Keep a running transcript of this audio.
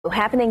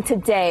Happening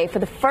today, for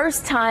the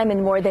first time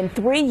in more than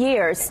 3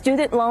 years,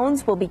 student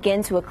loans will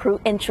begin to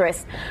accrue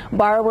interest.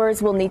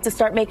 Borrowers will need to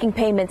start making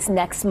payments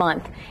next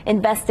month.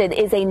 Invested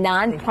is a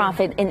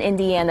nonprofit in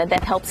Indiana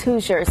that helps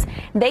Hoosiers.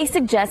 They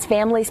suggest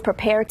families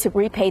prepare to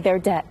repay their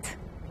debt.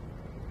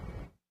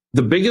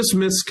 The biggest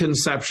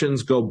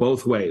misconceptions go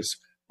both ways.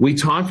 We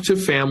talk to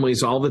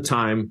families all the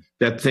time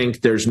that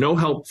think there's no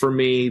help for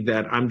me,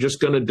 that I'm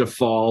just going to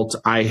default,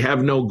 I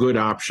have no good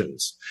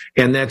options.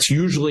 And that's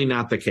usually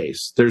not the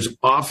case. There's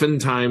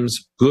oftentimes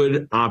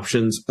good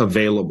options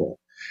available.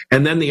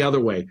 And then the other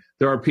way,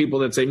 there are people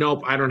that say,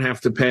 nope, I don't have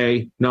to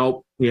pay.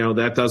 Nope,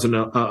 that doesn't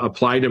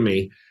apply to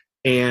me.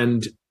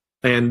 And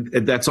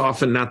that's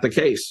often not the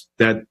case,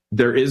 that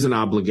there is an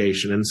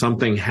obligation and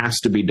something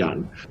has to be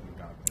done.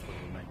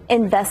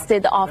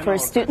 Invested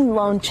offers student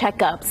loan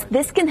checkups.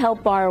 This can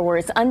help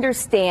borrowers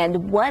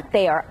understand what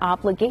they are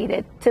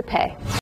obligated to pay.